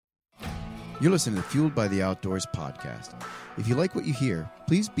You're listening to Fueled by the Outdoors podcast. If you like what you hear,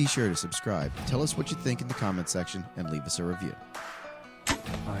 please be sure to subscribe, tell us what you think in the comment section, and leave us a review.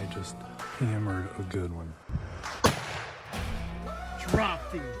 I just hammered a good one.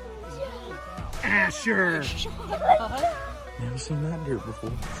 Dropped him. Asher. Never seen that deer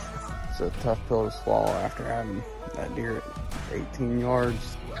before. It's a tough pill to swallow after having that deer at 18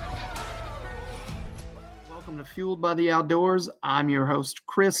 yards. Welcome to Fueled by the Outdoors. I'm your host,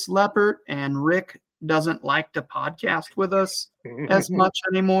 Chris Leppert, and Rick doesn't like to podcast with us as much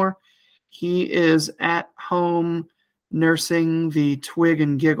anymore. He is at home nursing the twig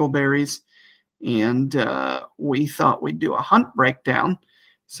and giggleberries, and we thought we'd do a hunt breakdown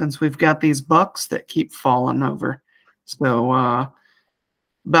since we've got these bucks that keep falling over. So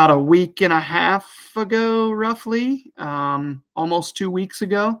about a week and a half ago, roughly, almost 2 weeks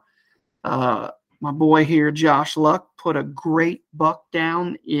ago, my boy here, Josh Luck, put a great buck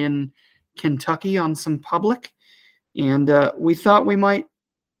down in Kentucky on some public, and we thought we might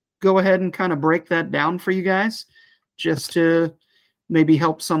go ahead and kind of break that down for you guys, just to maybe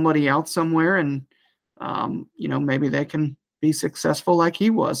help somebody out somewhere, and maybe they can be successful like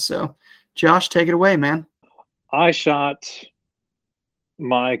he was. So, Josh, take it away, man. I shot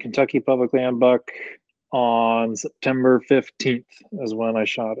my Kentucky public land buck on September 15th is when I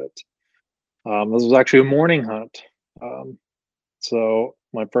shot it. This was actually a morning hunt. So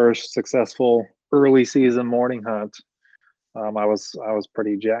my first successful early season morning hunt. I was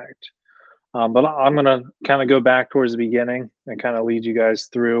pretty jacked. But I'm going to kind of go back towards the beginning and kind of lead you guys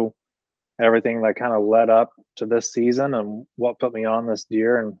through everything that kind of led up to this season and what put me on this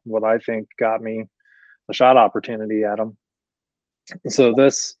deer and what I think got me a shot opportunity at him. So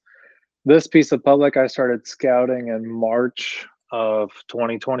this piece of public I started scouting in March of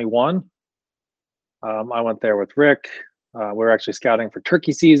 2021. I went there with Rick. We were actually scouting for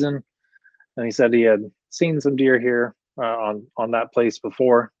turkey season, and he said he had seen some deer here on that place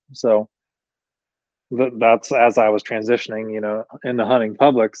before. So that's as I was transitioning, into hunting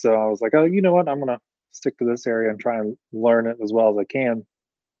public. So I was like, oh, you know what? I'm going to stick to this area and try and learn it as well as I can.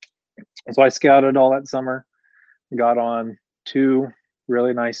 And so I scouted all that summer, got on 2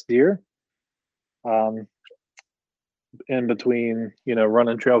 really nice deer. In between,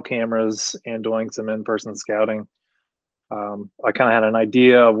 running trail cameras and doing some in-person scouting. I kind of had an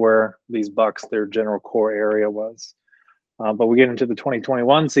idea of where these bucks, their general core area was. But we get into the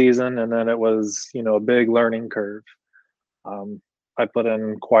 2021 season, and then it was, a big learning curve. I put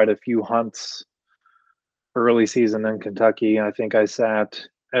in quite a few hunts early season in Kentucky. I think I sat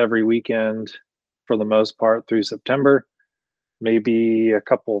every weekend for the most part through September, maybe a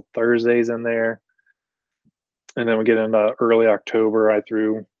couple Thursdays in there. And then we get into early October. I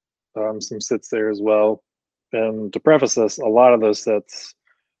threw some sits there as well. And to preface this, a lot of those sits,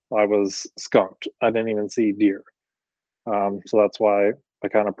 I was skunked. I didn't even see deer. So that's why I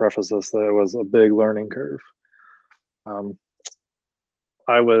kind of preface this that it was a big learning curve.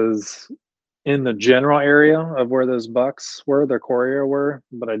 I was in the general area of where those bucks were, their core area were,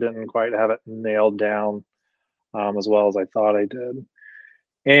 but I didn't quite have it nailed down as well as I thought I did.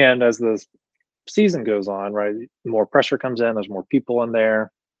 And as the season goes on, right, more pressure comes in, there's more people in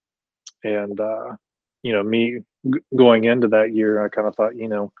there. And, me going into that year, I kind of thought,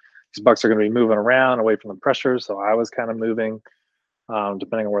 these bucks are going to be moving around away from the pressure. So I was kind of moving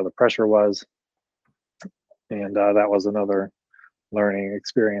depending on where the pressure was. And that was another learning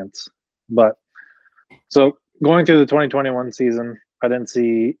experience. But so going through the 2021 season, I didn't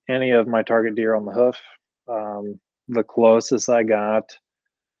see any of my target deer on the hoof. The closest I got,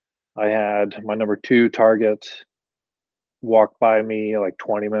 I had my number 2 target walk by me like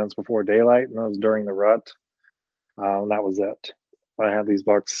 20 minutes before daylight, and that was during the rut. That was it. I had these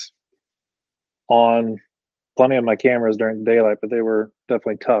bucks on plenty of my cameras during the daylight, but they were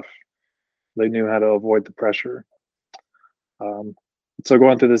definitely tough. They knew how to avoid the pressure. So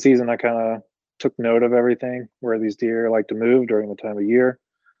going through the season, I kind of took note of everything, where these deer like to move during the time of year,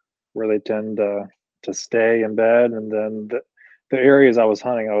 where they tend to stay in bed, and then the areas I was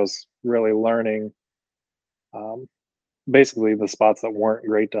hunting, I was really learning basically the spots that weren't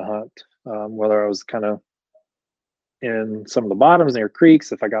great to hunt, whether I was kind of in some of the bottoms near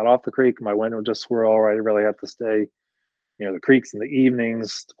creeks. If I got off the creek, my wind would just swirl, or I really have to stay near the creeks in the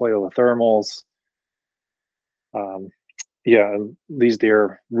evenings to play with the thermals. And these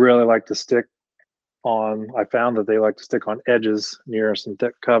deer really like to stick on, I found that they like to stick on edges near some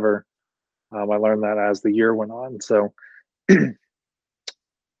thick cover. I learned that as the year went on. So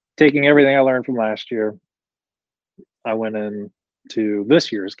taking everything I learned from last year, I went into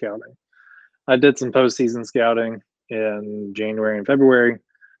this year's scouting. I did some postseason scouting in January and February.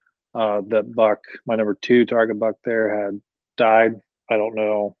 That buck, my number 2 target buck there, had died. I don't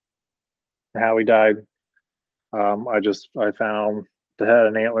know how he died. I found the head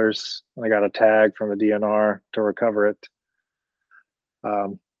and antlers, and I got a tag from the DNR to recover it.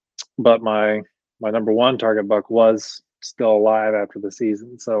 But my number 1 target buck was still alive after the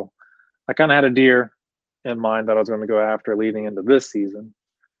season, so I kind of had a deer in mind that I was going to go after leading into this season.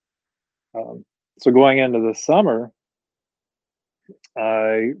 So going into the summer,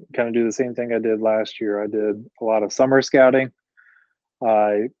 I kind of do the same thing I did last year. I did a lot of summer scouting.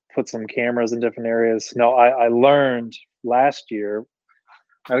 I put some cameras in different areas. No, I learned last year.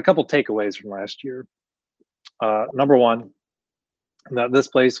 I had a couple takeaways from last year. Number one, that this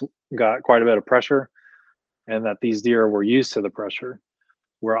place got quite a bit of pressure, and that these deer were used to the pressure,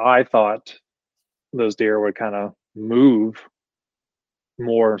 where I thought those deer would kind of move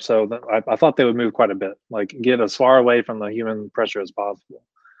more so than I thought they would move quite a bit, like get as far away from the human pressure as possible.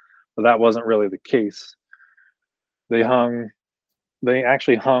 But that wasn't really the case. They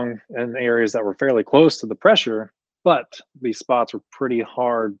actually hung in areas that were fairly close to the pressure, but these spots were pretty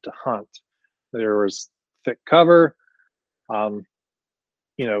hard to hunt. There was thick cover.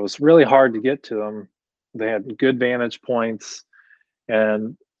 It was really hard to get to them. They had good vantage points,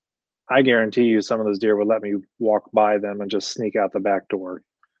 and I guarantee you some of those deer would let me walk by them and just sneak out the back door.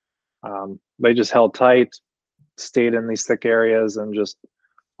 They just held tight, stayed in these thick areas, and just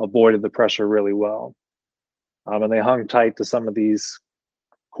avoided the pressure really well. And they hung tight to some of these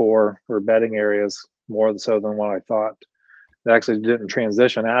core or bedding areas more so than what I thought. They actually didn't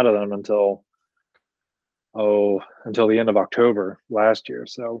transition out of them until the end of October last year.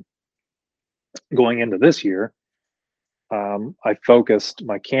 So going into this year, I focused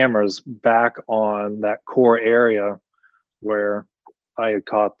my cameras back on that core area where I had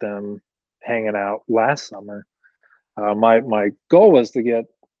caught them hanging out last summer. My goal was to get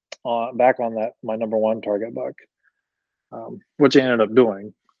back on that my number 1 target buck, which I ended up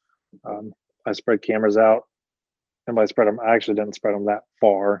doing. I spread cameras out, and by spread them, I actually didn't spread them that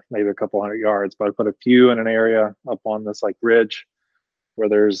far, maybe a couple hundred yards, but I put a few in an area up on this like ridge where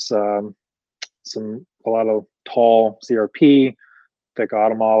there's a lot of tall CRP, thick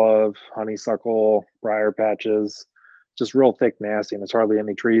autumn olive, honeysuckle, briar patches, just real thick, nasty, and there's hardly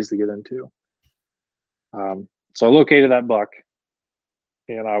any trees to get into. So I located that buck,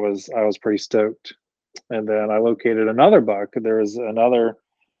 and I was pretty stoked. And then I located another buck. There was another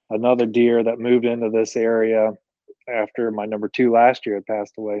deer that moved into this area after my number 2 last year had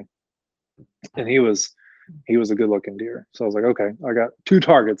passed away, and he was a good looking deer. So I was like, okay, I got 2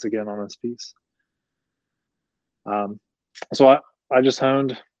 targets again on this piece. So I just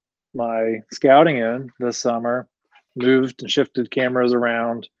honed my scouting in this summer, moved and shifted cameras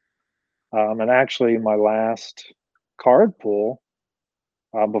around, and actually my last card pull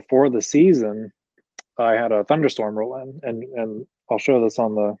before the season, I had a thunderstorm roll in, and I'll show this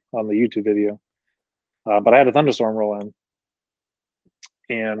on the YouTube video. But I had a thunderstorm roll in,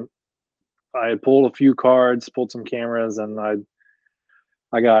 and I had pulled a few cards, pulled some cameras, and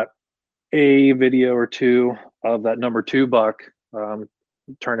I got a video or 2 of that number 2 buck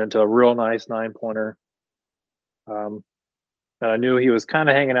turned into a real nice 9-pointer. And I knew he was kind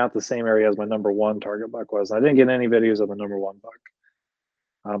of hanging out the same area as my number 1 target buck was. I didn't get any videos of the number 1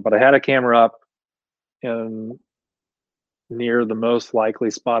 buck, but I had a camera up in near the most likely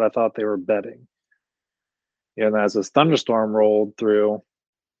spot I thought they were bedding. And as this thunderstorm rolled through,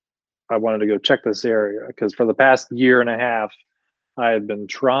 I wanted to go check this area because for the past year and a half, I had been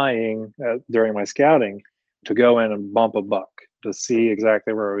trying during my scouting to go in and bump a buck to see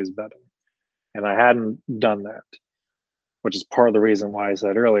exactly where he was bedding. And I hadn't done that, which is part of the reason why I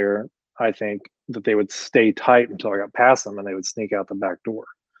said earlier, I think that they would stay tight until I got past them and they would sneak out the back door.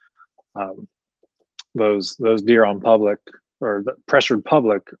 Those deer on public or the pressured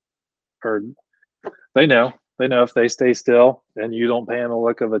public, or they know if they stay still and you don't pay them a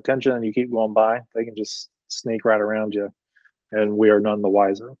look of attention and you keep going by, they can just sneak right around you, and we are none the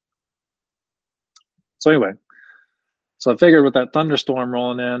wiser. So anyway, so I figured with that thunderstorm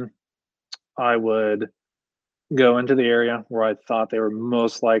rolling in, I would go into the area where I thought they were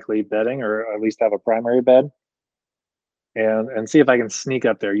most likely bedding, or at least have a primary bed, and see if I can sneak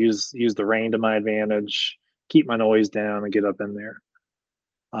up there, use the rain to my advantage, keep my noise down, and get up in there.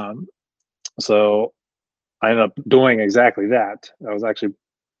 So I ended up doing exactly that. I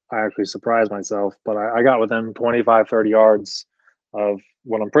actually surprised myself, but I got within 25, 30 yards of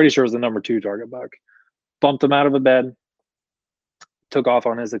what I'm pretty sure is the number 2 target buck. Bumped him out of a bed, took off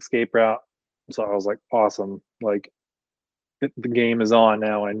on his escape route. So I was like, awesome. Like, the game is on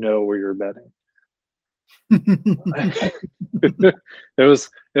now. I know where you're bedding. it was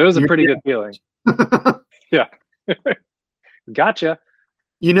a pretty good feeling. Yeah. Gotcha.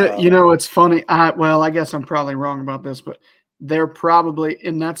 You know, it's funny. I guess I'm probably wrong about this, but they're probably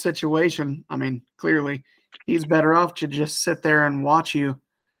in that situation. I mean, clearly, he's better off to just sit there and watch you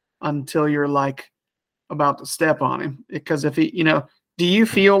until you're like about to step on him. Because if he, do you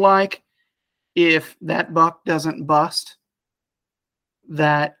feel like if that buck doesn't bust,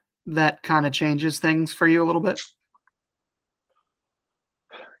 that kind of changes things for you a little bit?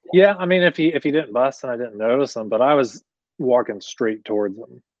 Yeah, I mean, if he didn't bust and I didn't notice him, but I was walking straight towards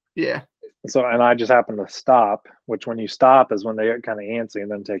him. Yeah. So, and I just happened to stop, which when you stop is when they get kind of antsy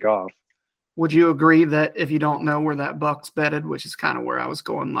and then take off. Would you agree that if you don't know where that buck's bedded, which is kind of where I was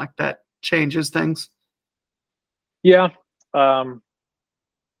going, like that changes things? Yeah, a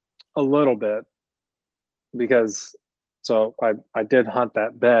little bit, because so I did hunt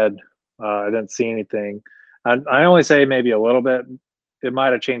that bed. I didn't see anything. I only say maybe a little bit. It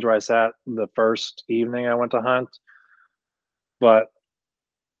might have changed where I sat the first evening I went to hunt, but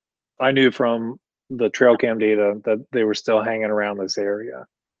I knew from the trail cam data that they were still hanging around this area.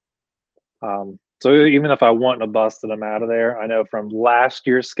 So even if I wouldn't have busted them out of there, I know from last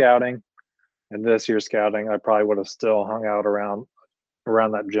year's scouting and this year's scouting, I probably would have still hung out around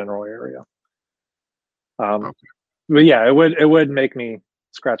that general area. Okay. But yeah, it would make me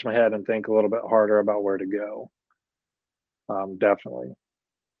scratch my head and think a little bit harder about where to go. Definitely.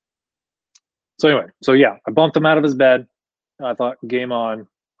 So anyway, so yeah, I bumped him out of his bed. I thought, game on.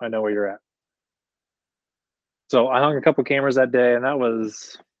 I know where you're at. So I hung a couple cameras that day, and that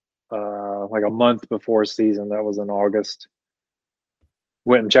was like a month before season. That was in August.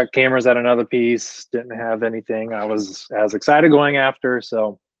 Went and checked cameras at another piece. Didn't have anything I was as excited going after.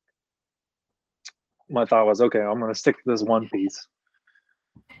 So my thought was, okay, I'm going to stick to this one piece.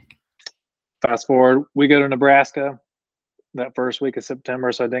 Fast forward, we go to Nebraska that first week of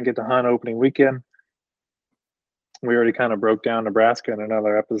September, so I didn't get to hunt opening weekend. We already kind of broke down Nebraska in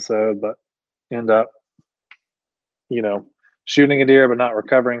another episode, but end up, shooting a deer but not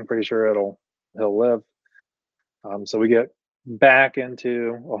recovering. Pretty sure he'll live. So we get back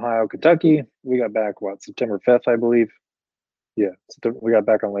into Ohio, Kentucky. We got back September 5th, I believe. Yeah, we got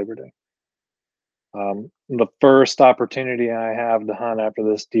back on Labor Day. The first opportunity I have to hunt after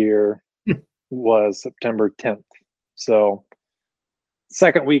this deer was September 10th. So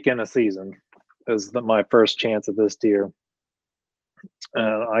second weekend of season is my first chance at this deer.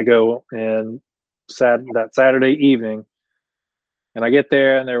 I go and that Saturday evening, and I get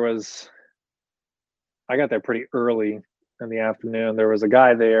there, and I got there pretty early in the afternoon. There was a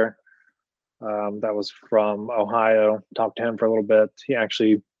guy there that was from Ohio. Talked to him for a little bit. He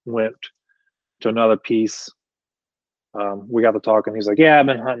actually went to another piece. We got to talking. He's like, yeah, I've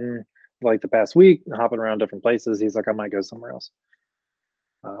been hunting like the past week, hopping around different places. He's like, I might go somewhere else.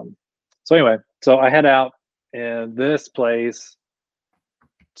 So anyway, so I head out, and this place.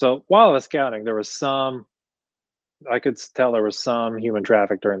 So while I was scouting, I could tell there was some human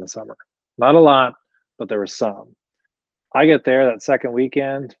traffic during the summer. Not a lot, but there was some. I get there that second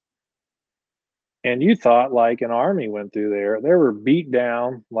weekend, and you thought like an army went through there. They were beat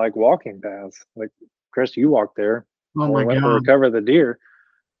down like walking paths. Like, Chris, you walked there. Oh when my we went to God. recover the deer.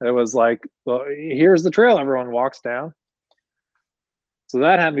 It was like, well, here's the trail everyone walks down. So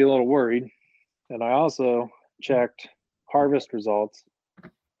that had me a little worried. And I also checked harvest results,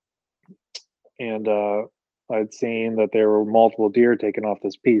 and I'd seen that there were multiple deer taken off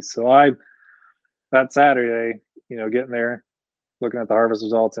this piece. So that Saturday, getting there, looking at the harvest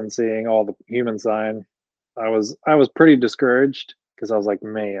results and seeing all the human sign, I was pretty discouraged, because I was like,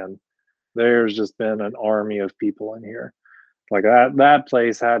 man, there's just been an army of people in here. Like that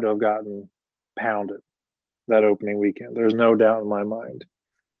place had to have gotten pounded that opening weekend. There's no doubt in my mind.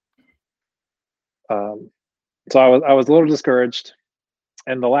 So I was a little discouraged.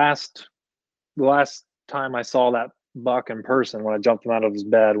 And the last time I saw that buck in person, when I jumped him out of his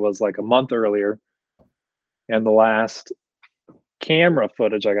bed, was like a month earlier. And the last camera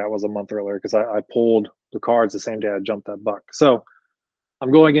footage I got was a month earlier, because I pulled the cards the same day I jumped that buck. So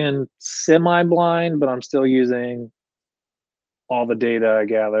I'm going in semi-blind, but I'm still using all the data I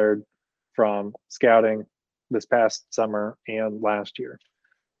gathered from scouting this past summer and last year.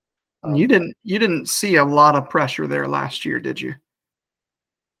 You didn't see a lot of pressure there last year, did you?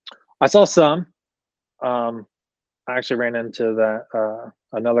 I saw some. I actually ran into that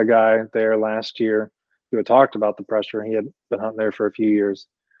another guy there last year who had talked about the pressure. He had been hunting there for a few years,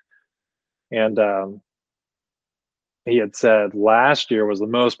 and he had said last year was the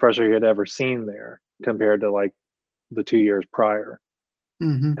most pressure he had ever seen there, compared to like the 2 years prior.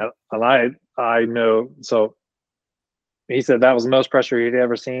 Mm-hmm. And I know, so he said that was the most pressure he'd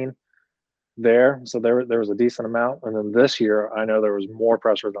ever seen there. So there was a decent amount. And then this year, I know there was more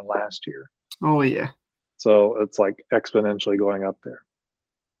pressure than last year. Oh yeah. So it's like exponentially going up there.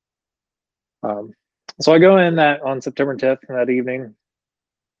 So I go in that on September 10th that evening,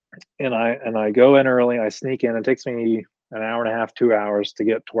 and I go in early. I sneak in. It takes me an hour and a half, 2 hours to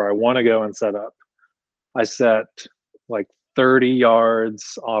get to where I want to go and set up. I set like 30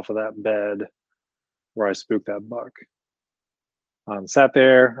 yards off of that bed where I spooked that buck. Sat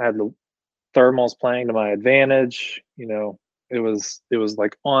there. I had the thermals playing to my advantage. You know, it was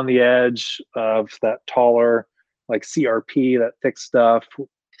like on the edge of that taller, like CRP, that thick stuff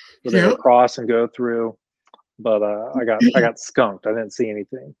where they would cross and go through. But I got skunked. I didn't see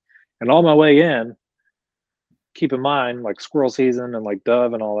anything. And on my way in, keep in mind, like squirrel season and like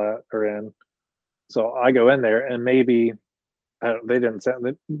dove and all that are in. So I go in there and maybe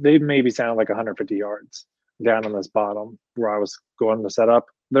they maybe sound like 150 yards down on this bottom where I was going to set up.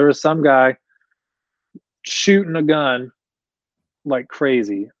 There was some guy shooting a gun like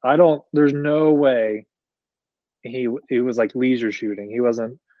crazy. There's no way he was like leisure shooting.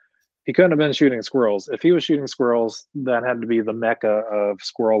 He couldn't have been shooting squirrels. If he was shooting squirrels, that had to be the mecca of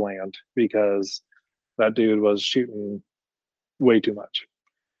squirrel land, because that dude was shooting way too much.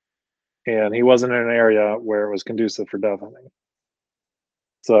 And he wasn't in an area where it was conducive for dove hunting.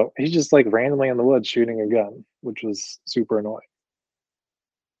 So he's just like randomly in the woods shooting a gun, which was super annoying.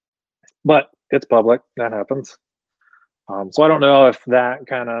 But it's public. That happens. So I don't know if that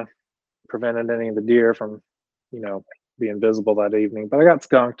kind of prevented any of the deer from, being visible that evening. But I got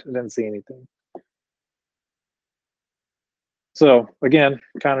skunked. I didn't see anything. So again,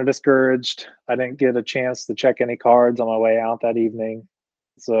 kind of discouraged. I didn't get a chance to check any cards on my way out that evening.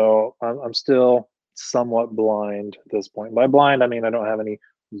 So I'm still somewhat blind at this point. By blind, I mean I don't have any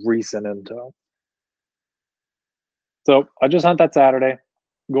recent intel. So I just hunt that Saturday.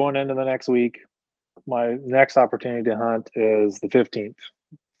 Going into the next week, my next opportunity to hunt is the 15th,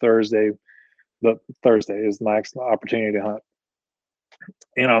 Thursday. The Thursday is my next opportunity to hunt.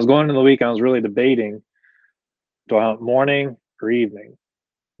 And I was going into the week, and I was really debating, do I hunt morning or evening?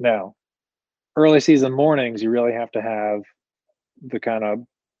 Now, early season mornings, you really have to have the kind of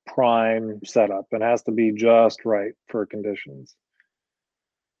prime setup. It has to be just right for conditions.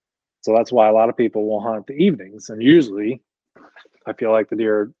 So that's why a lot of people will hunt the evenings. And usually, I feel like the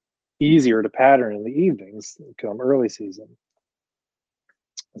deer are easier to pattern in the evenings come early season.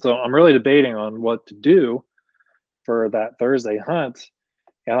 So I'm really debating on what to do for that Thursday hunt.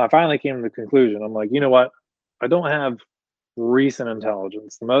 And I finally came to the conclusion. I'm like, you know what? I don't have recent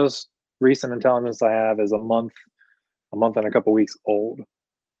intelligence. The most recent intelligence I have is a month and a couple weeks old.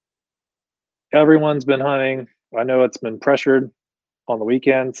 Everyone's been hunting. I know it's been pressured on the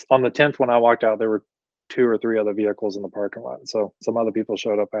weekends. On the 10th, when I walked out, there were 2 or 3 other vehicles in the parking lot. So some other people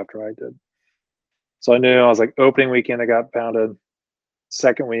showed up after I did. So I knew, I was like, opening weekend, I got pounded.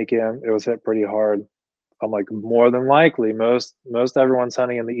 Second weekend, it was hit pretty hard. I'm like, more than likely, most everyone's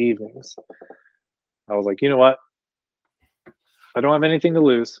hunting in the evenings. I was like, you know what? I don't have anything to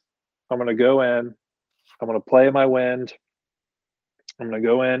lose. I'm going to go in. I'm going to play my wind. I'm going to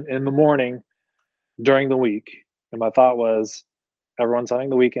go in the morning during the week. And my thought was, everyone's hunting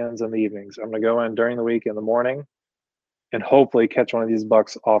the weekends and the evenings. I'm going to go in during the week in the morning and hopefully catch one of these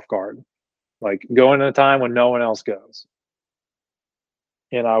bucks off guard. Like, go in at a time when no one else goes.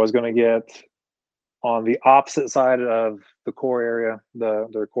 And I was going to get on the opposite side of the core area,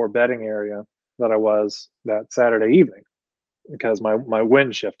 the core bedding area that I was that Saturday evening, because my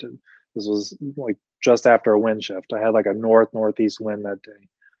wind shifted. This was like just after a wind shift. I had like a northeast wind that day.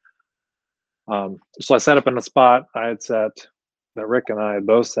 So I set up in a spot I had set that Rick and I had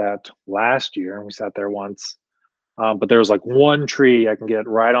both sat last year, and we sat there once. But there was like one tree I can get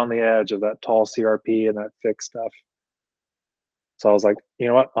right on the edge of that tall CRP and that thick stuff. So I was like, you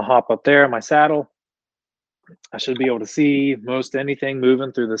know what? I'll hop up there in my saddle. I should be able to see most anything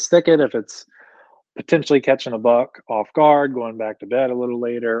moving through this thicket if it's potentially catching a buck off guard, going back to bed a little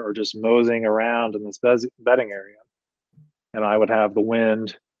later, or just moseying around in this bedding area. And I would have the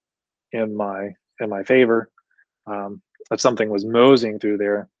wind in my favor. If something was moseying through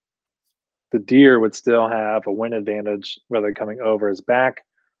there, the deer would still have a wind advantage, whether coming over his back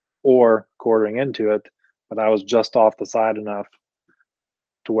or quartering into it. But I was just off the side enough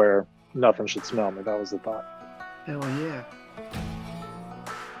to where nothing should smell me. That was the thought. Hell yeah.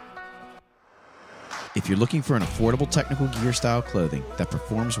 If you're looking for an affordable technical gear style clothing that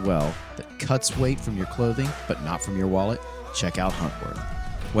performs well, that cuts weight from your clothing but not from your wallet, check out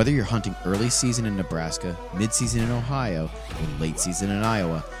Huntworth. Whether you're hunting early season in Nebraska, mid-season in Ohio, or late season in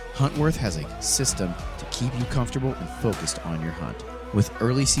Iowa, Huntworth has a system to keep you comfortable and focused on your hunt. With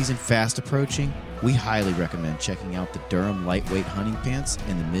early season fast approaching, we highly recommend checking out the Durham lightweight hunting pants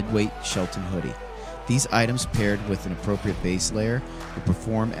and the midweight Shelton hoodie. These items paired with an appropriate base layer will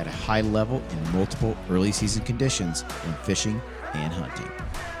perform at a high level in multiple early season conditions when fishing and hunting.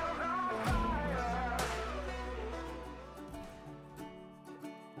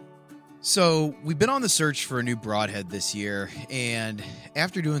 So we've been on the search for a new broadhead this year, and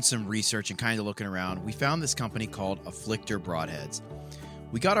after doing some research and kind of looking around, we found this company called Afflictor Broadheads.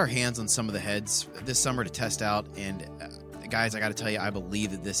 We got our hands on some of the heads this summer to test out, and guys, I got to tell you, I believe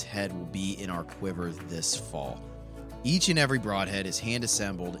that this head will be in our quiver this fall. Each and every broadhead is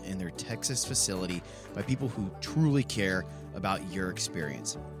hand-assembled in their Texas facility by people who truly care about your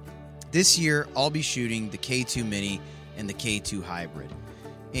experience. This year, I'll be shooting the K2 Mini and the K2 Hybrid.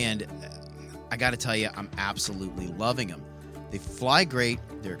 And I got to tell you, I'm absolutely loving them. They fly great,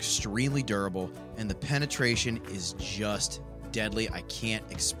 they're extremely durable, and the penetration is just deadly. I can't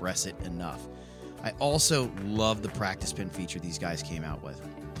express it enough. I also love the practice pin feature these guys came out with.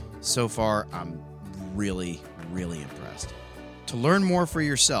 So far, I'm really, really impressed. To learn more for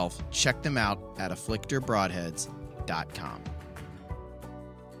yourself, check them out at afflictorbroadheads.com.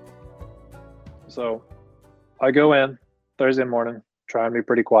 So I go in Thursday morning, try and be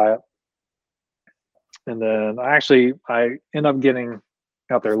pretty quiet. And then I end up getting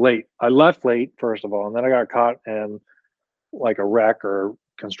out there late. I left late, first of all, and then I got caught in like a wreck or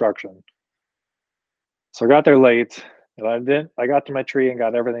construction. So I got there late, and I got to my tree and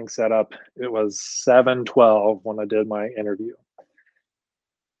got everything set up. It was 7:12 when I did my interview.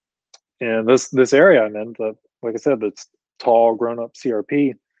 And this area I'm in, like I said, that's tall, grown-up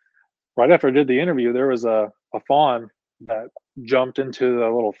CRP. Right after I did the interview, there was a fawn that jumped into the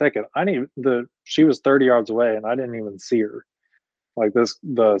little thicket. She was 30 yards away, and I didn't even see her. Like the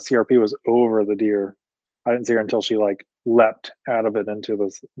CRP was over the deer. I didn't see her until she like leapt out of it into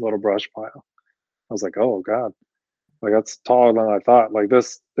this little brush pile. I was like, oh God, like that's taller than I thought. Like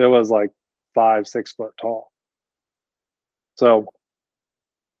it was like 5-6 foot tall. So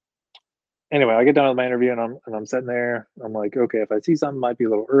anyway, I get done with my interview and I'm sitting there. I'm like, okay, if I see something, it might be a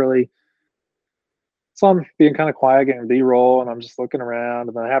little early. So I'm being kind of quiet, getting B-roll, and I'm just looking around,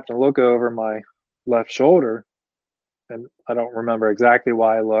 and then I have to look over my left shoulder, and I don't remember exactly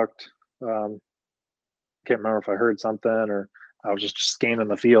why I looked. Can't remember if I heard something or I was just scanning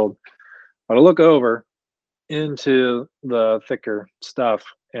the field. But I look over into the thicker stuff,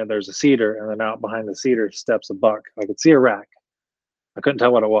 and there's a cedar, and then out behind the cedar steps a buck. I could see a rack. I couldn't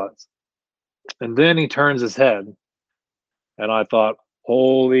tell what it was. And then he turns his head, and I thought,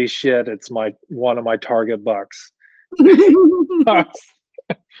 holy shit, it's one of my target bucks.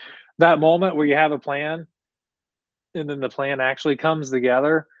 That moment where you have a plan and then the plan actually comes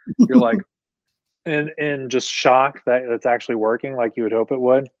together, you're like in just shock that it's actually working like you would hope it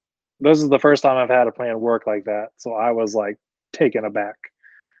would. This is the first time I've had a plan work like that, so I was like taken aback.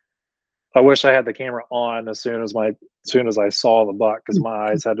 I wish I had the camera on as soon as I saw the buck, because my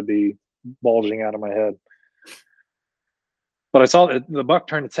eyes had to be bulging out of my head. But I saw the buck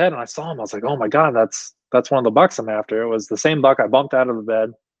turn its head, and I saw him. I was like, "Oh my God, that's one of the bucks I'm after." It was the same buck I bumped out of the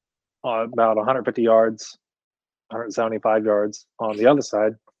bed about 150 yards, 175 yards on the other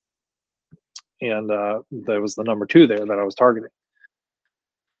side, and there was the number 2 there that I was targeting.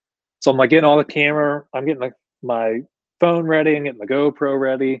 So I'm like getting all the camera. I'm getting my phone ready and getting the GoPro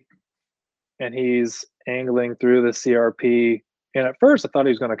ready, and he's angling through the CRP. And at first, I thought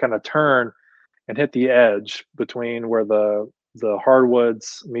he was going to kind of turn and hit the edge between where the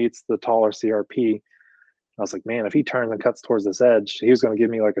hardwoods meets the taller CRP. I was like, man, if he turns and cuts towards this edge, he was going to give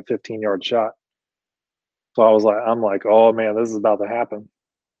me like a 15-yard shot. So I'm like, oh man, this is about to happen.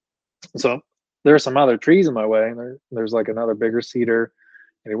 So there's some other trees in my way, and there's like another bigger cedar,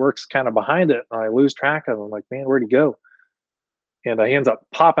 and he works kind of behind it, and I lose track of him. I'm like, man, where'd he go? And he ends up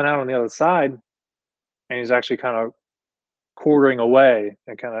popping out on the other side, and he's actually kind of quartering away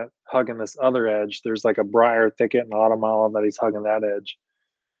and kind of hugging this other edge. There's like a briar thicket and autumn olive that he's hugging that edge,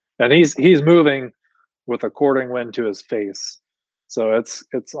 and he's moving with a quartering wind to his face. So it's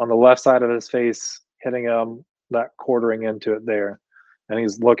on the left side of his face, hitting him, that quartering into it there, and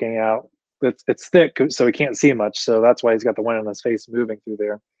he's looking out. It's thick, so he can't see much. So that's why he's got the wind in his face moving through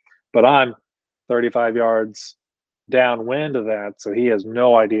there. But I'm 35 yards downwind of that, so he has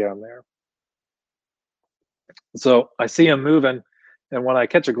no idea I'm there. So I see him moving, and when I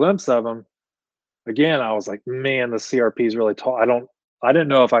catch a glimpse of him, again, I was like, man, the CRP is really tall. I didn't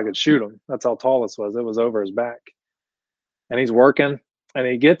know if I could shoot him. That's how tall this was. It was over his back. And he's working, and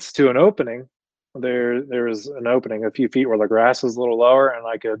he gets to an opening. There's an opening a few feet where the grass is a little lower, and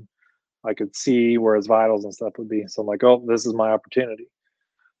I could see where his vitals and stuff would be. So I'm like, oh, this is my opportunity.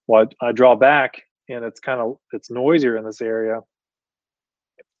 Well, I draw back, and it's noisier in this area,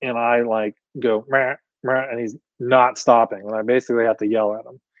 and I like go meh, meh, and he's not stopping, and I basically have to yell at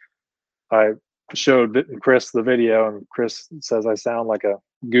him. I showed Chris the video, and Chris says I sound like a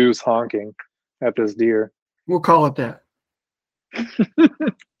goose honking at this deer. We'll call it that.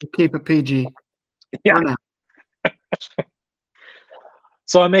 Keep it PG. Yeah. For now.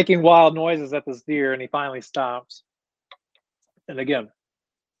 So I'm making wild noises at this deer, and he finally stops. And again,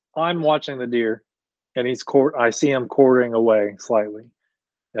 I'm watching the deer, and I see him quartering away slightly,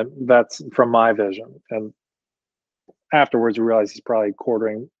 and that's from my vision. And afterwards, we realized he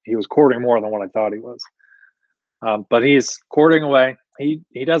was quartering more than what I thought he was. But he's quartering away.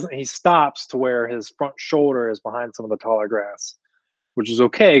 He stops to where his front shoulder is behind some of the taller grass, which is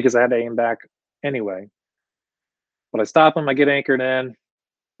okay because I had to aim back anyway. But I stop him, I get anchored in,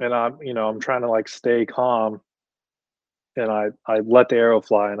 and I'm trying to like stay calm, and I let the arrow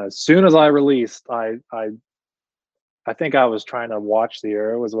fly. And as soon as I released, I think I was trying to watch the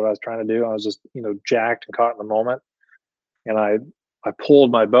arrow is what I was trying to do. I was just jacked and caught in the moment, and I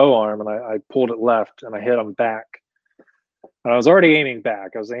pulled my bow arm and I pulled it left and I hit him back. And I was already aiming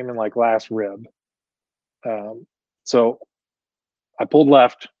back. I was aiming like last rib. So I pulled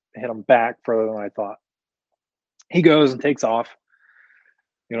left, hit him back further than I thought. He goes and takes off.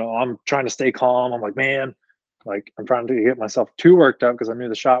 I'm trying to stay calm. I'm like, man, like I'm trying to get myself too worked up because I knew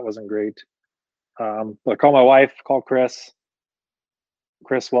the shot wasn't great. But I called my wife, called Chris.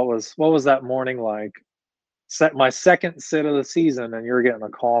 Chris, what was that morning like? My second sit of the season, and you're getting a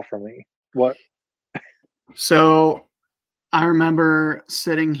call from me. What? So I remember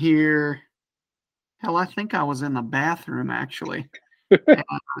sitting here. Hell, I think I was in the bathroom actually. And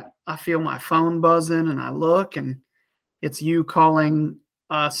I feel my phone buzzing, and I look, and it's you calling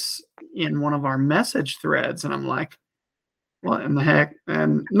us in one of our message threads, and I'm like, what in the heck?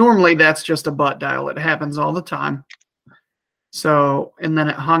 And normally that's just a butt dial. It happens all the time. So, and then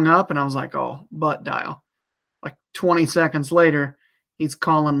it hung up, and I was like, oh, butt dial. Like 20 seconds later, he's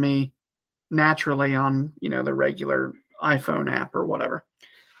calling me naturally on, the regular iPhone app or whatever.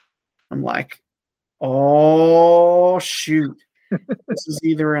 I'm like, oh, shoot. This is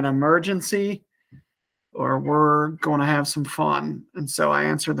either an emergency or we're going to have some fun. And so I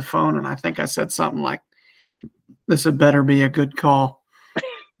answered the phone, and I think I said something like, this had better be a good call.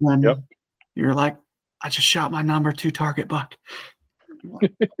 And Yep. You're like, I just shot my number 2 target buck.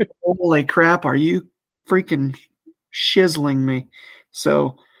 Holy crap, are you freaking shizzling me?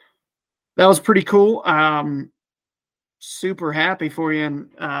 So that was pretty cool. Super happy for you.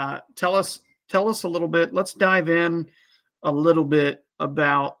 And tell us a little bit. Let's dive in a little bit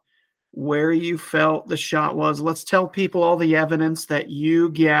about where you felt the shot was. Let's tell people all the evidence that you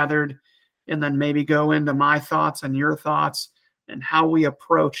gathered, and then maybe go into my thoughts and your thoughts and how we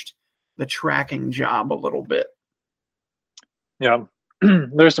approached the tracking job a little bit. Yeah.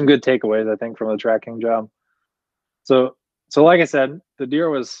 There's some good takeaways, I think, from the tracking job. So like I said, the deer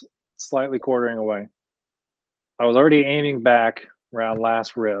was slightly quartering away. I was already aiming back around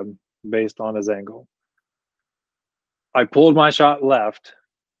last rib based on his angle. I pulled my shot left.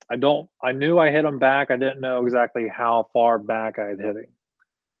 I knew I hit him back. I didn't know exactly how far back I had hit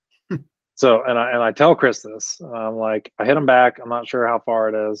him. So, and I tell Chris this. I'm like, I hit him back. I'm not sure how far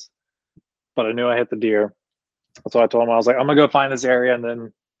it is, but I knew I hit the deer. So I told him, I was like, I'm gonna go find this area and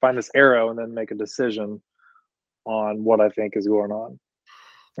then find this arrow and then make a decision on what I think is going on.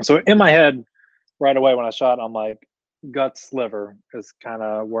 So in my head, right away when I shot, I'm like, gut sliver is kind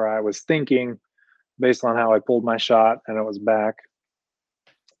of where I was thinking based on how I pulled my shot, and it was back.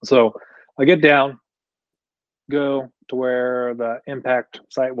 So I get down, go to where the impact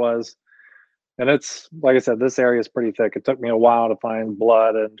site was, and it's, like I said, this area is pretty thick. It took me a while to find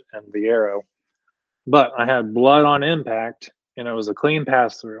blood and the arrow, but I had blood on impact, and it was a clean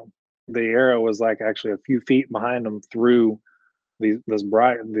pass through. The arrow was like actually a few feet behind him through this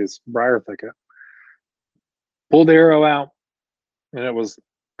briar thicket. Pulled the arrow out, and it was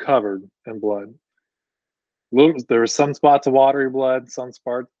covered in blood. There were some spots of watery blood, some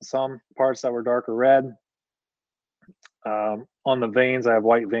parts that were darker red. On the veins, I have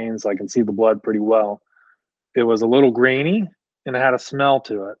white veins, so I can see the blood pretty well. It was a little grainy, and it had a smell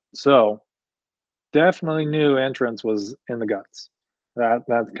to it. So definitely knew entrance was in the guts. That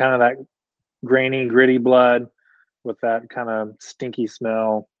kind of that grainy, gritty blood with that kind of stinky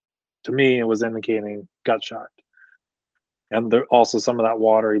smell. To me, it was indicating gut shot. And there also some of that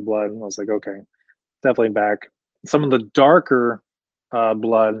watery blood. And I was like, okay, definitely back. Some of the darker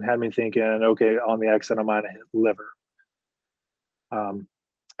blood and had me thinking, okay, on the exit, I might have hit liver.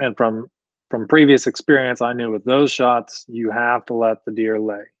 And from previous experience, I knew with those shots, you have to let the deer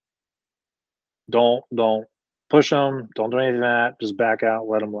lay. Don't push them. Don't do anything like that. Just back out,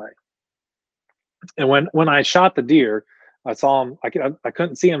 let them lay. And when I shot the deer, I saw him. I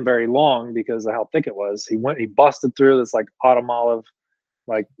couldn't see him very long because of how thick it was. He busted through this like autumn olive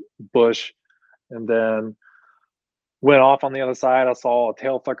like bush, and then went off on the other side. I saw a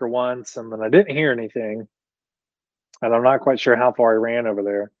tail flicker once, and then I didn't hear anything. And I'm not quite sure how far he ran over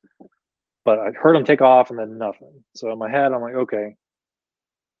there, but I heard him take off and then nothing. So in my head, I'm like, okay,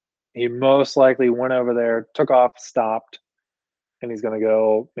 he most likely went over there, took off, stopped, and he's going to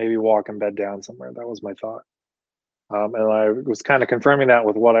go maybe walk and bed down somewhere. That was my thought. And I was kind of confirming that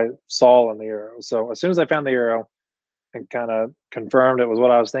with what I saw in the arrow. So as soon as I found the arrow and kind of confirmed it was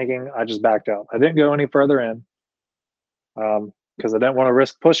what I was thinking, I just backed out. I didn't go any further in because I didn't want to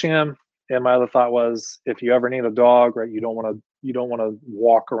risk pushing him. And my other thought was, if you ever need a dog, right, you don't want to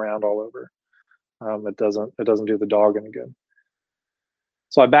walk around all over. It doesn't do the dog any good.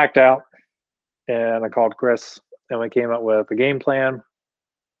 So I backed out and I called Chris and we came up with a game plan.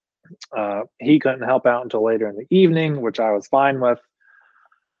 He couldn't help out until later in the evening, which I was fine with.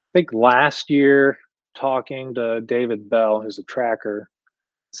 I think last year, talking to David Bell, who's a tracker,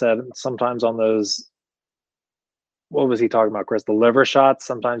 said sometimes on those, what was he talking about, Chris? The liver shots,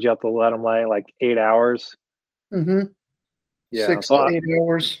 sometimes you have to let them lay like 8 hours. Mm-hmm. Yeah, 6 to 8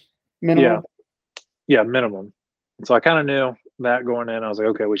 hours minimum. Yeah, minimum. So I kind of knew that going in. I was like,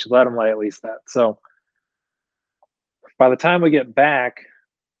 okay, we should let them lay at least that. So by the time we get back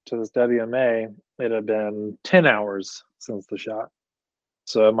to this WMA, it had been 10 hours since the shot.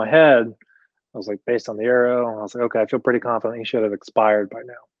 So in my head, I was like, based on the arrow, I was like, okay, I feel pretty confident he should have expired by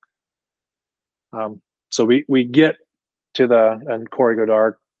now. So we get to and Corey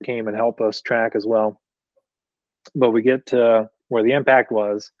Godard came and helped us track as well. But we get to where the impact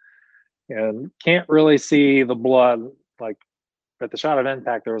was and can't really see the blood. Like at the shot of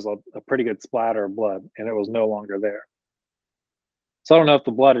impact, there was a pretty good splatter of blood and it was no longer there. So I don't know if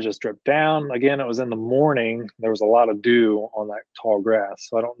the blood had just dripped down. Again, it was in the morning. There was a lot of dew on that tall grass.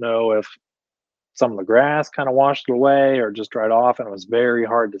 So I don't know if some of the grass kind of washed it away or just dried off and it was very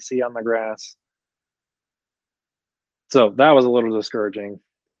hard to see on the grass. So that was a little discouraging.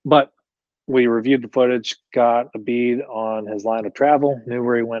 But we reviewed the footage, got a bead on his line of travel, knew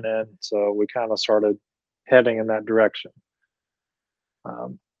where he went in. So we kind of started heading in that direction.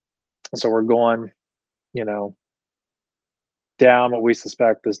 So we're going, down what we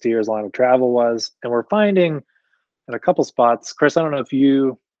suspect this deer's line of travel was. And we're finding in a couple spots, Chris, I don't know if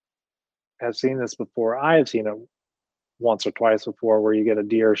you have seen this before. I have seen it once or twice before where you get a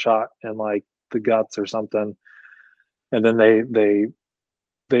deer shot in like the guts or something. And then they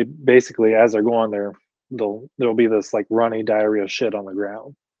basically, as they're going there, there'll be this like runny diarrhea shit on the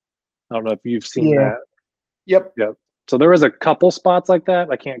ground. I don't know if you've seen that. Yep. So there was a couple spots like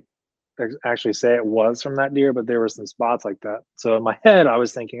that. I can't actually say it was from that deer, but there were some spots like that. So in my head, I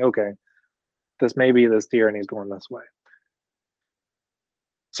was thinking, okay, this may be this deer and he's going this way.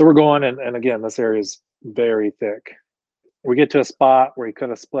 So we're going, and again, this area is very thick. We get to a spot where he could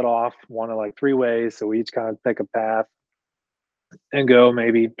have split off one of like 3 ways. So we each kind of pick a path and go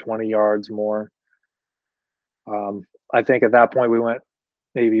maybe 20 yards more. I think at that point we went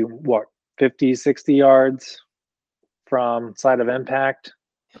maybe 50, 60 yards from site of impact.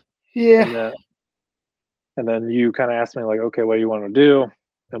 Yeah. And then you kind of asked me like, okay, what do you want to do?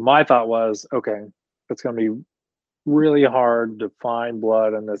 And my thought was, okay, it's going to be really hard to find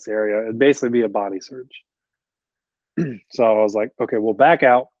blood in this area. It'd basically be a body search. So I was like, okay, we'll back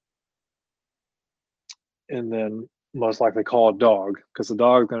out and then most likely call a dog because the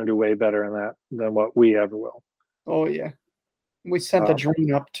dog's going to do way better in that than what we ever will. Oh yeah. We sent a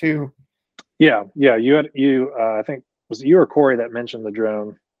drone up too. Yeah. I think was it you or Corey that mentioned the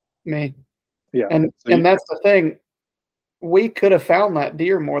drone? Me. Yeah. And that's the thing. We could have found that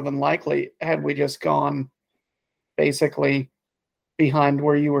deer more than likely had we just gone basically behind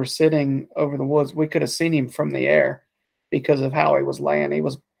where you were sitting over the woods. We could have seen him from the air because of how he was laying. He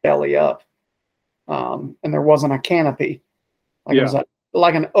was belly up. And there wasn't a canopy. It was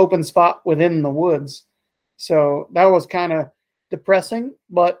like an open spot within the woods. So that was kind of depressing,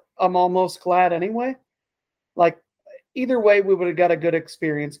 but I'm almost glad anyway. Like either way, we would have got a good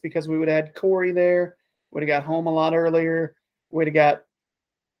experience because we would have had Corey there, would have got home a lot earlier, would have got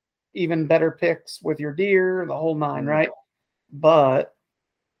even better picks with your deer, the whole 9, right? But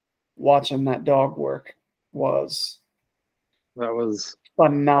watching that dog work was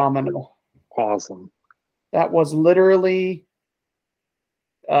phenomenal. Awesome. That was literally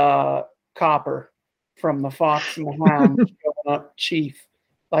Copper from the Fox and the Hound showing up Chief.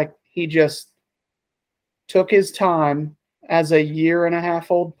 Like, he just took his time as a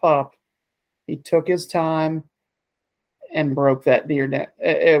 1.5-year-old pup. He took his time and broke that deer down.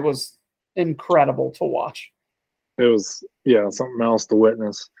 It was incredible to watch. It was, yeah, something else to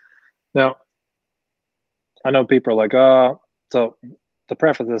witness. Now, I know people are like, so to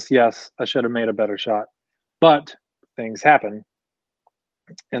preface this, yes, I should have made a better shot, but things happen,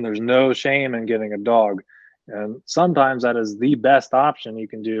 and there's no shame in getting a dog. And sometimes that is the best option you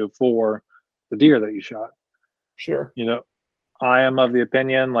can do for the deer that you shot. Sure. You know, I am of the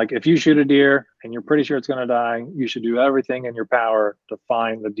opinion, like, if you shoot a deer and you're pretty sure it's going to die, you should do everything in your power to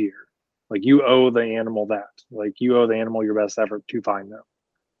find the deer. Like, you owe the animal that. Like, you owe the animal your best effort to find them.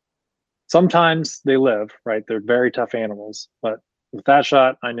 Sometimes they live, right? They're very tough animals. But with that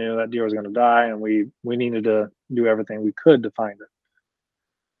shot, I knew that deer was going to die, and we needed to do everything we could to find it.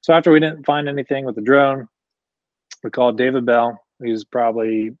 So after we didn't find anything with the drone, we called David Bell. He's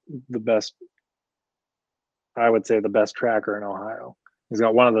probably the best, I would say, the best tracker in Ohio. He's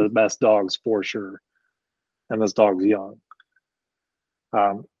got one of the best dogs for sure. And this dog's young.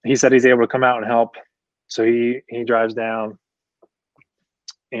 He said he's able to come out and help. So he drives down,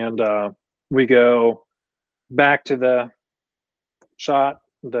 and we go back to the shot,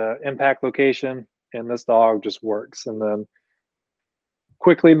 the impact location, and this dog just works. And then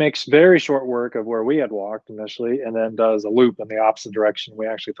quickly makes very short work of where we had walked initially, and then does a loop in the opposite direction we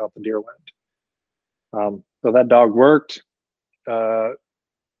actually thought the deer went. So that dog worked. It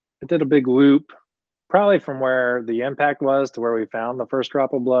did a big loop, probably from where the impact was to where we found the first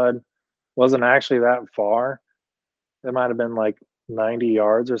drop of blood. Wasn't actually that far. It might have been like 90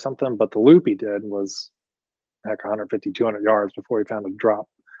 yards or something, but the loop he did was heck 150, 200 yards before he found a drop.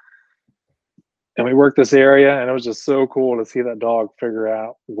 And we worked this area, and it was just so cool to see that dog figure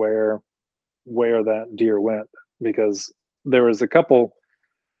out where that deer went, because there was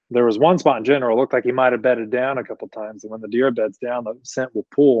one spot in general, it looked like he might have bedded down a couple times, and when the deer beds down, the scent will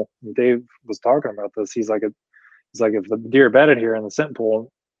pull. And Dave was talking about this. He's like, if the deer bedded here in the scent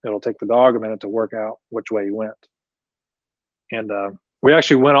pool, it'll take the dog a minute to work out which way he went. And we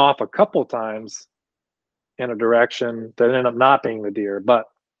actually went off a couple times in a direction that ended up not being the deer, but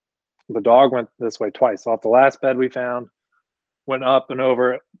the dog went this way twice. Off the last bed we found, went up and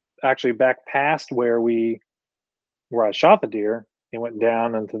over, actually back past where I shot the deer, and went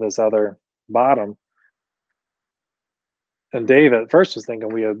down into this other bottom. And Dave at first was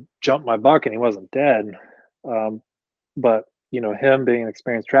thinking we had jumped my buck and he wasn't dead. But him being an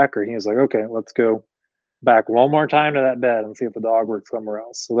experienced tracker, he was like, okay, let's go back one more time to that bed and see if the dog works somewhere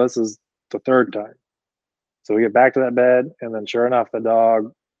else. So this is the third time. So we get back to that bed, and then sure enough, the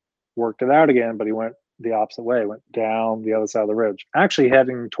dog worked it out again, but he went the opposite way, went down the other side of the ridge, actually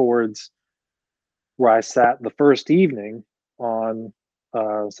heading towards where I sat the first evening on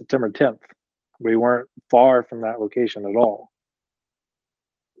September 10th. We weren't far from that location at all.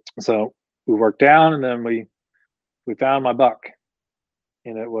 So we worked down, and then we found my buck,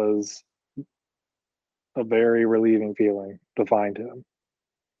 and it was a very relieving feeling to find him.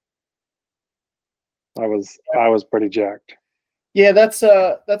 I was pretty jacked. Yeah, that's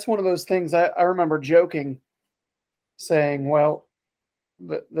one of those things. I remember joking, saying, well,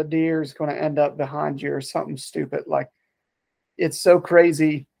 the deer is going to end up behind you or something stupid. Like, it's so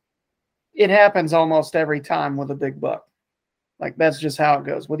crazy. It happens almost every time with a big buck. Like, that's just how it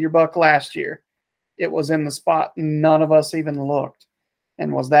goes. With your buck last year, it was in the spot none of us even looked.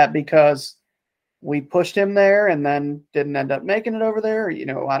 And was that because we pushed him there and then didn't end up making it over there?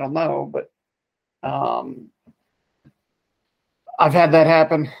 I don't know. But I've had that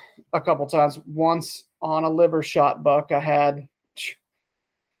happen a couple times. Once on a liver shot buck, I had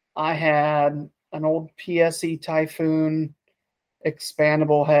an old PSE Typhoon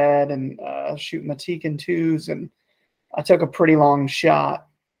expandable head and shooting the Tekin 2s, and I took a pretty long shot.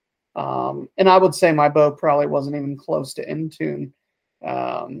 And I would say my bow probably wasn't even close to in tune.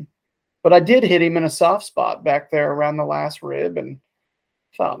 But I did hit him in a soft spot back there around the last rib, and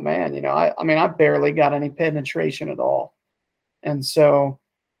thought, man, I barely got any penetration at all. And so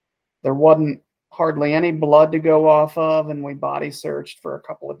there wasn't hardly any blood to go off of, and we body searched for a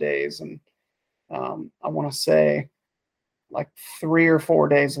couple of days. And I want to say like 3 or 4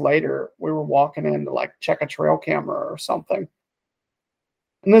 days later, we were walking in to like check a trail camera or something.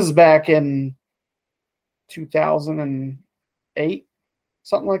 And this is back in 2008,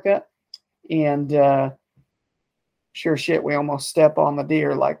 something like that. And sure shit, we almost step on the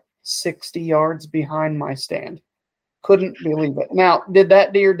deer like 60 yards behind my stand. Couldn't believe it. Now, did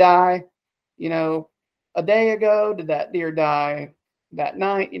that deer die, a day ago? Did that deer die that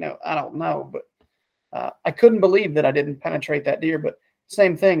night, I don't know, but I couldn't believe that I didn't penetrate that deer. But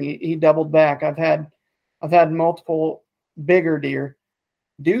same thing, he doubled back. I've had multiple bigger deer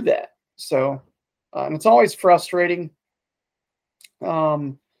do that. So, and it's always frustrating.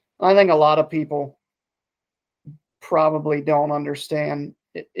 I think a lot of people probably don't understand.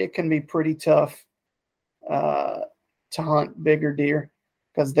 It can be pretty tough to hunt bigger deer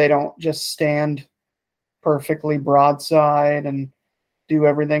because they don't just stand perfectly broadside and do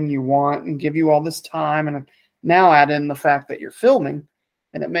everything you want and give you all this time. And now add in the fact that you're filming,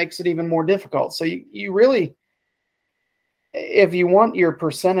 and it makes it even more difficult. So you really, if you want your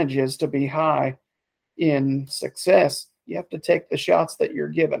percentages to be high in success, you have to take the shots that you're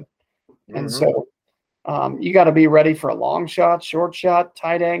given. And so you got to be ready for a long shot, short shot,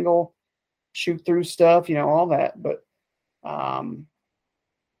 tight angle, shoot through stuff, all that. But,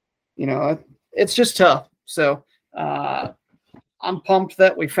 it's just tough. So I'm pumped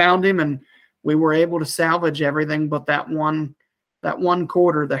that we found him and we were able to salvage everything but that one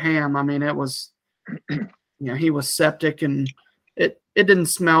quarter, the ham. I mean, it was, he was septic and it didn't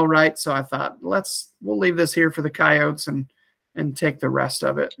smell right. So I thought, we'll leave this here for the coyotes and take the rest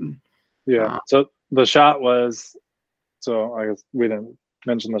of it. And, so the shot was, so I guess we didn't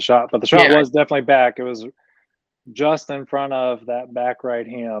mention the shot, but the shot was definitely back. It was just in front of that back right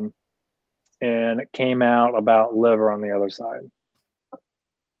ham, and it came out about liver on the other side.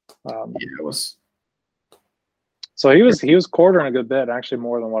 It was. So he was quartering a good bit, actually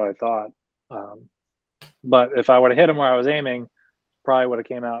more than what I thought. But if I would have hit him where I was aiming, probably would have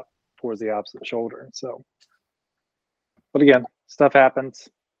came out towards the opposite shoulder. So, but again, stuff happens,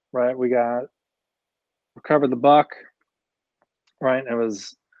 right? We recovered the buck, right? It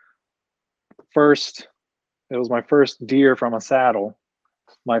was my first deer from a saddle,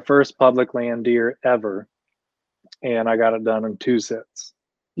 my first public land deer ever, and I got it done in 2 sits.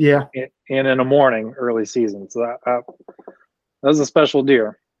 Yeah, and in a morning, early season. So that was a special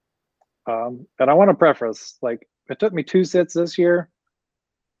deer. And I want to preface, like, it took me 2 sits this year,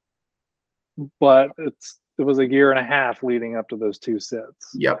 but it was a year and a half leading up to those 2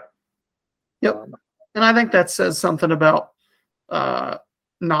 sits. Yep. And I think that says something about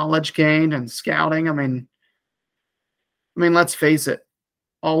knowledge gained and scouting. I mean, let's face it,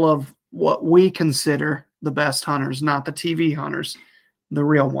 all of what we consider the best hunters, not the TV hunters, the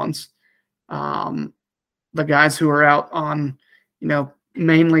real ones, the guys who are out on,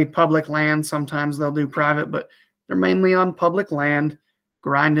 mainly public land. Sometimes they'll do private, but they're mainly on public land,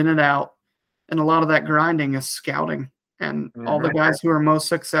 grinding it out. And a lot of that grinding is scouting. And all the guys who are most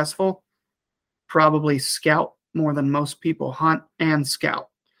successful probably scout more than most people hunt and scout.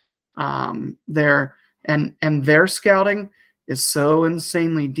 Their scouting is so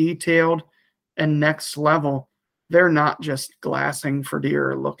insanely detailed and next level. They're not just glassing for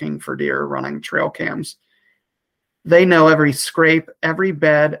deer or looking for deer or running trail cams. They know every scrape, every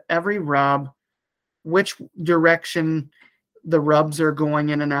bed, every rub, which direction the rubs are going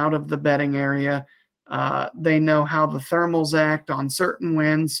in and out of the bedding area. They know how the thermals act on certain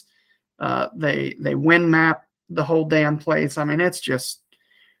winds. They wind map the whole damn place. I mean, it's just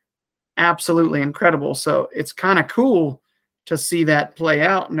absolutely incredible. So it's kind of cool to see that play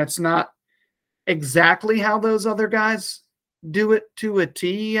out. And it's not exactly how those other guys do it to a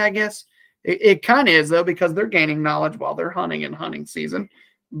T, I guess. It kind of is, though, because they're gaining knowledge while they're hunting in hunting season.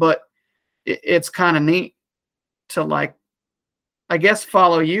 But it's kind of neat to, like, I guess,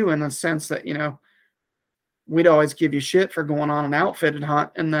 follow you in the sense that, we'd always give you shit for going on an outfitted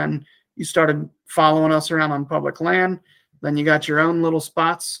hunt. And then you started following us around on public land. Then you got your own little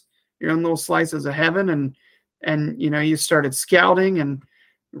spots, your own little slices of heaven. And you started scouting and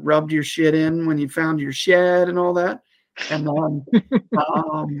rubbed your shit in when you found your shed and all that. And then,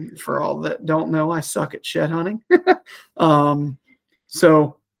 for all that don't know, I suck at shed hunting.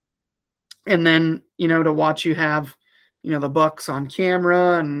 So, and then, to watch you have, the bucks on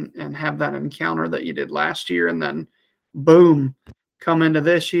camera and have that encounter that you did last year, and then boom, come into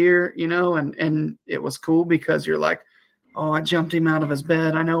this year, and it was cool because you're like, oh, I jumped him out of his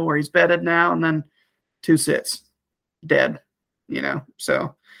bed. I know where he's bedded now. And then 2 sits, dead,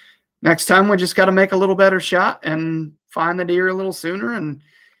 so next time we just got to make a little better shot and find the deer a little sooner. And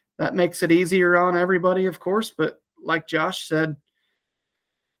that makes it easier on everybody, of course. But like Josh said,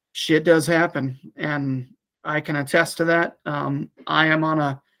 shit does happen. And I can attest to that. I am on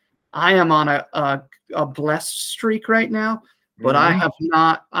a blessed streak right now, but I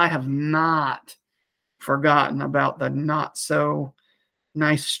have not forgotten about the not so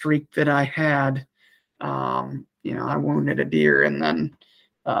nice streak that I had. I wounded a deer and then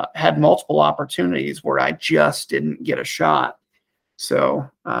had multiple opportunities where I just didn't get a shot. So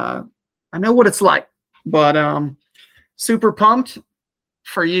I know what it's like, but super pumped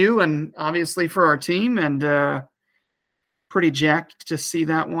for you and obviously for our team, and pretty jacked to see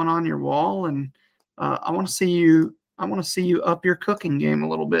that one on your wall. And I want to see you up your cooking game a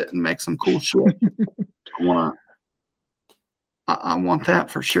little bit and make some cool shit. I want that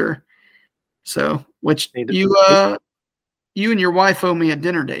for sure. So, which you and your wife owe me a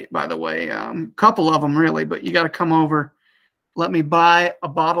dinner date, by the way. Couple of them really, but you got to come over. Let me buy a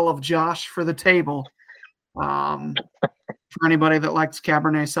bottle of Josh for the table. For anybody that likes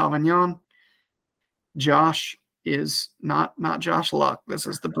Cabernet Sauvignon, Josh is not Josh Luck. This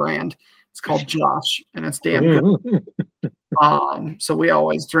is the brand. It's called Josh, and it's damn good. So we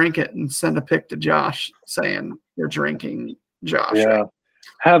always drink it and send a pic to Josh saying you're drinking Josh. Yeah. Right?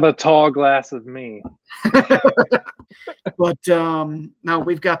 Have a tall glass of me. But no,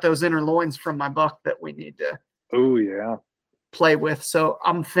 we've got those inner loins from my buck that we need to play with. So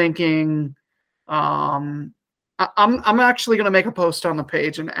I'm thinking I'm actually going to make a post on the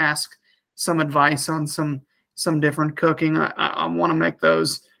page and ask some advice on some different cooking. I want to make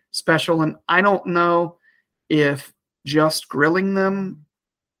those special, and I don't know if just grilling them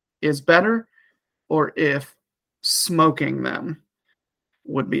is better or if smoking them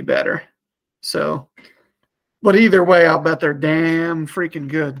would be better. So, but either way, I'll bet they're damn freaking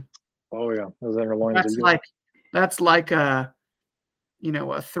good. Oh yeah, those inner loins are good. That's like a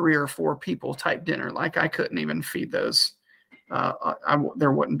 3 or 4 people type dinner. Like I couldn't even feed those.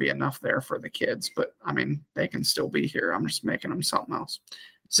 There wouldn't be enough there for the kids, but I mean, they can still be here. I'm just making them something else.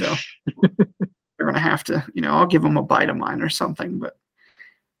 So they're going to have to, I'll give them a bite of mine or something, but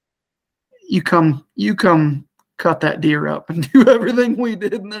you come cut that deer up and do everything we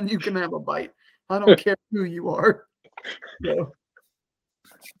did, and then you can have a bite. I don't care who you are. So,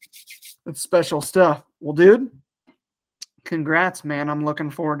 it's special stuff. Well, dude, congrats, man. I'm looking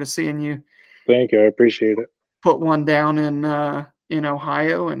forward to seeing you. Thank you. I appreciate it. Put one down in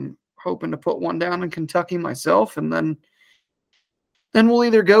Ohio, and hoping to put one down in Kentucky myself, and then we'll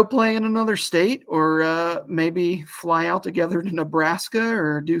either go play in another state or maybe fly out together to Nebraska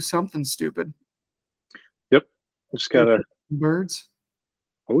or do something stupid. Yep. Just gotta birds.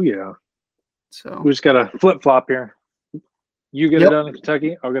 Oh yeah. So we just gotta flip flop here. You get it done in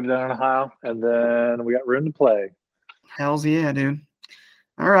Kentucky, I'll get it done in Ohio, and then we got room to play. Hells yeah, dude.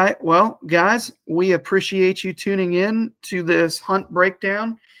 All right. Well, guys, we appreciate you tuning in to this hunt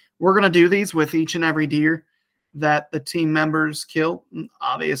breakdown. We're going to do these with each and every deer that the team members kill.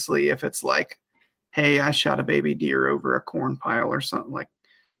 Obviously, if it's like, hey, I shot a baby deer over a corn pile or something, like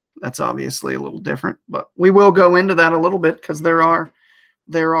that's obviously a little different. But we will go into that a little bit because there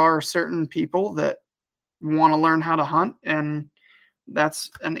are certain people that want to learn how to hunt, and that's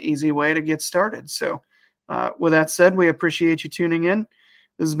an easy way to get started. So with that said, we appreciate you tuning in.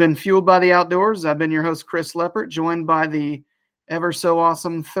 This has been Fueled by the Outdoors. I've been your host, Chris Leppert, joined by the ever so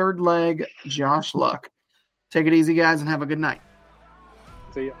awesome third leg, Josh Luck. Take it easy, guys, and have a good night.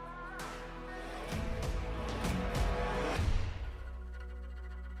 See ya.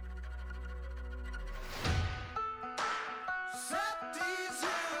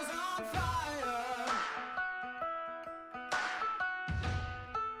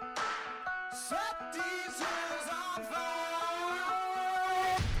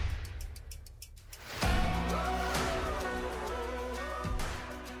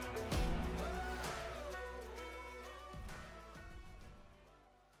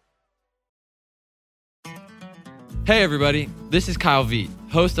 Hey everybody, this is Kyle Veet,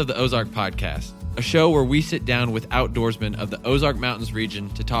 host of the Ozark Podcast, a show where we sit down with outdoorsmen of the Ozark Mountains region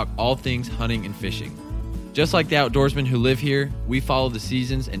to talk all things hunting and fishing. Just like the outdoorsmen who live here, we follow the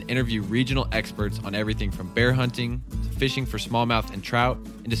seasons and interview regional experts on everything from bear hunting to fishing for smallmouth and trout,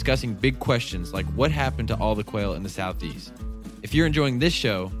 and discussing big questions like what happened to all the quail in the Southeast. If you're enjoying this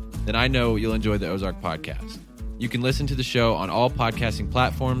show, then I know you'll enjoy the Ozark Podcast. You can listen to the show on all podcasting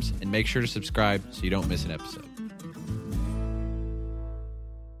platforms, and make sure to subscribe so you don't miss an episode.